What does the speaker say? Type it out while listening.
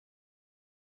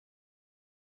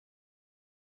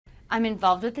I'm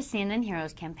involved with the CNN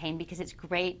Heroes campaign because it's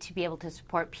great to be able to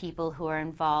support people who are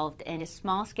involved in a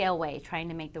small-scale way trying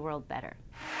to make the world better.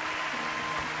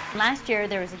 Last year,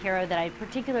 there was a hero that I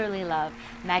particularly love,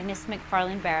 Magnus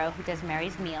McFarlane Barrow, who does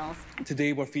Mary's Meals.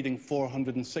 Today, we're feeding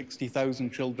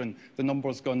 460,000 children. The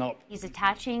number's gone up. He's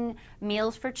attaching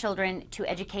meals for children to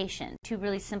education, two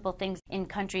really simple things in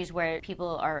countries where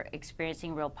people are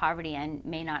experiencing real poverty and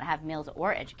may not have meals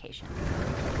or education.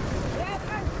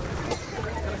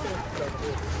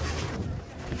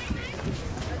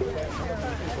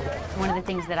 One of the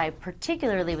things that I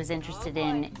particularly was interested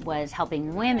in was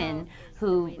helping women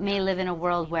who may live in a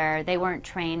world where they weren't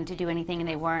trained to do anything and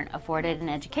they weren't afforded an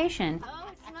education.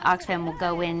 Oxfam will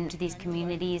go into these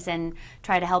communities and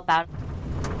try to help out.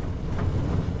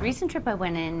 The recent trip I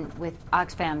went in with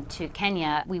Oxfam to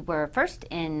Kenya, we were first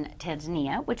in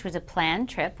Tanzania, which was a planned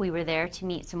trip. We were there to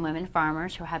meet some women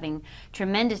farmers who are having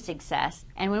tremendous success.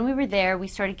 And when we were there, we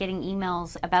started getting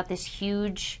emails about this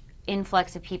huge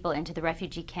influx of people into the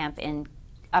refugee camp in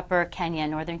upper Kenya,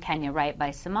 northern Kenya, right by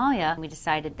Somalia. We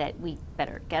decided that we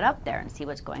better get up there and see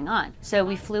what's going on. So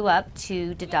we flew up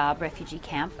to Dadaab refugee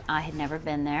camp. I had never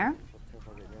been there.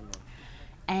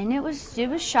 And it was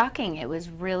shocking. It was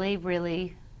really,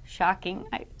 really shocking.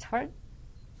 It's hard.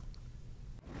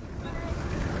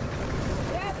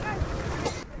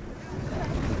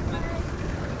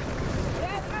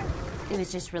 It was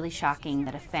just really shocking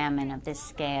that a famine of this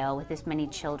scale, with this many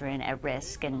children at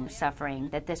risk and suffering,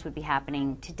 that this would be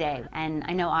happening today. And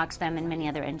I know Oxfam and many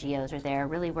other NGOs are there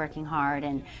really working hard,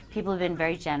 and people have been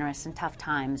very generous in tough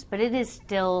times. But it is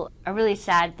still a really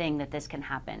sad thing that this can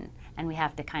happen, and we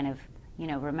have to kind of,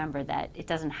 remember that it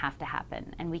doesn't have to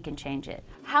happen, and we can change it.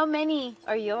 How many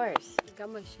are yours?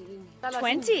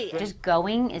 20. Just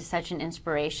going is such an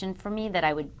inspiration for me that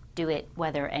I would do it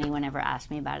whether anyone ever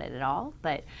asked me about it at all.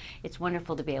 But it's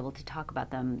wonderful to be able to talk about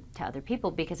them to other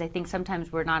people, because I think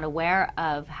sometimes we're not aware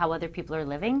of how other people are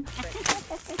living.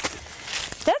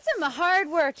 That's some hard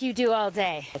work you do all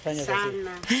day.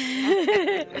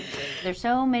 There's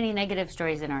so many negative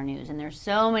stories in our news, and there's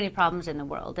so many problems in the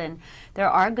world, and there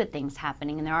are good things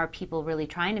happening, and there are people really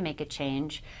trying to make a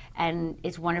change, and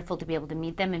it's wonderful to be able to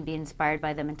meet them and be inspired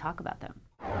by them and talk about them.